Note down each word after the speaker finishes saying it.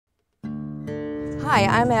Hi,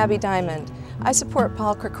 I'm Abby Diamond. I support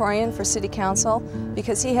Paul Krekorian for City Council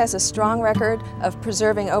because he has a strong record of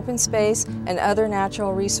preserving open space and other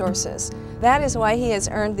natural resources. That is why he has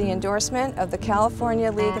earned the endorsement of the California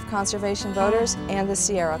League of Conservation Voters and the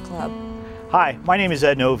Sierra Club. Hi, my name is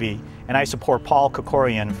Ed Novi, and I support Paul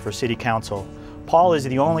Krekorian for City Council. Paul is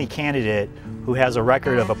the only candidate who has a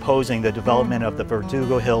record of opposing the development of the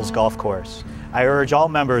Verdugo Hills Golf Course. I urge all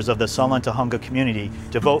members of the Sunland Tujunga community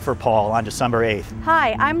to vote for Paul on December 8th.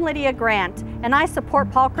 Hi, I'm Lydia Grant, and I support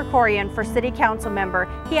Paul Krekorian for City Council member.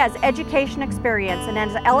 He has education experience, and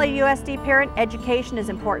as an LAUSD parent, education is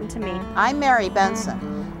important to me. I'm Mary Benson,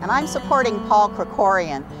 and I'm supporting Paul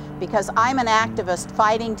Krekorian because I'm an activist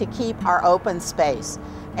fighting to keep our open space.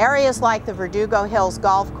 Areas like the Verdugo Hills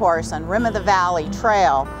Golf Course and Rim of the Valley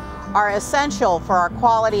Trail are essential for our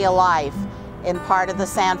quality of life in part of the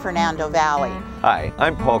San Fernando Valley. Hi,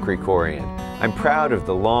 I'm Paul Krekorian. I'm proud of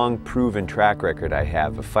the long, proven track record I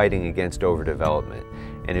have of fighting against overdevelopment.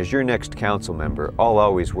 And as your next council member, I'll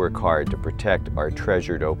always work hard to protect our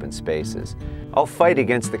treasured open spaces. I'll fight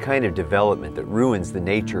against the kind of development that ruins the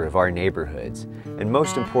nature of our neighborhoods. And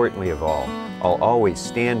most importantly of all, I'll always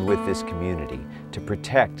stand with this community to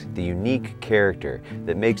protect the unique character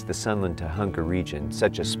that makes the Sunland Tujunga region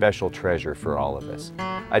such a special treasure for all of us.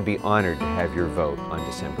 I'd be honored to have your vote on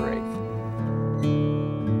December 8th.